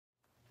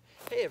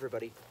Hey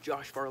everybody,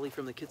 Josh Farley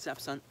from the Kitsap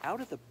Sun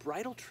out at the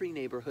BridleTree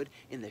neighborhood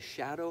in the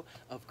shadow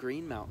of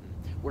Green Mountain,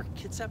 where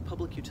Kitsap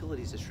Public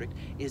Utility District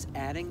is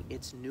adding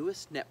its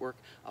newest network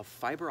of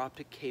fiber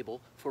optic cable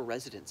for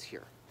residents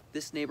here.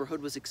 This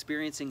neighborhood was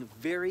experiencing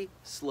very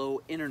slow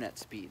internet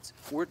speeds.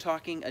 We're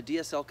talking a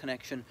DSL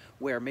connection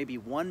where maybe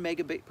 1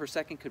 megabit per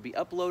second could be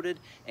uploaded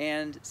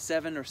and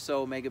 7 or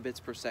so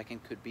megabits per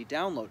second could be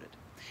downloaded.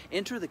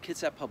 Enter the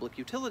Kitsap Public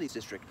Utility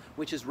District,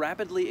 which is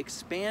rapidly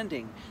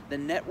expanding the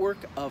network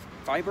of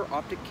fiber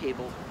optic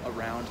cable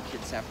around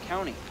Kitsap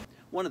County.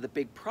 One of the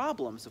big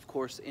problems, of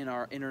course, in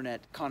our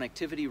internet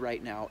connectivity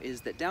right now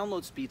is that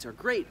download speeds are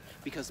great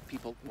because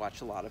people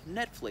watch a lot of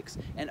Netflix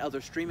and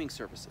other streaming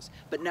services.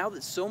 But now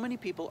that so many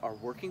people are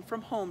working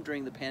from home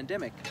during the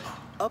pandemic,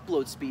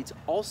 upload speeds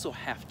also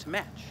have to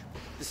match.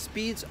 The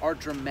speeds are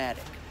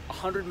dramatic.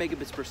 100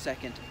 megabits per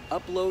second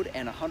upload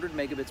and 100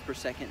 megabits per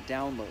second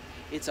download.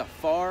 It's a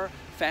far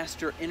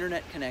faster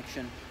internet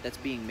connection that's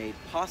being made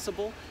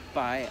possible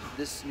by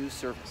this new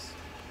service.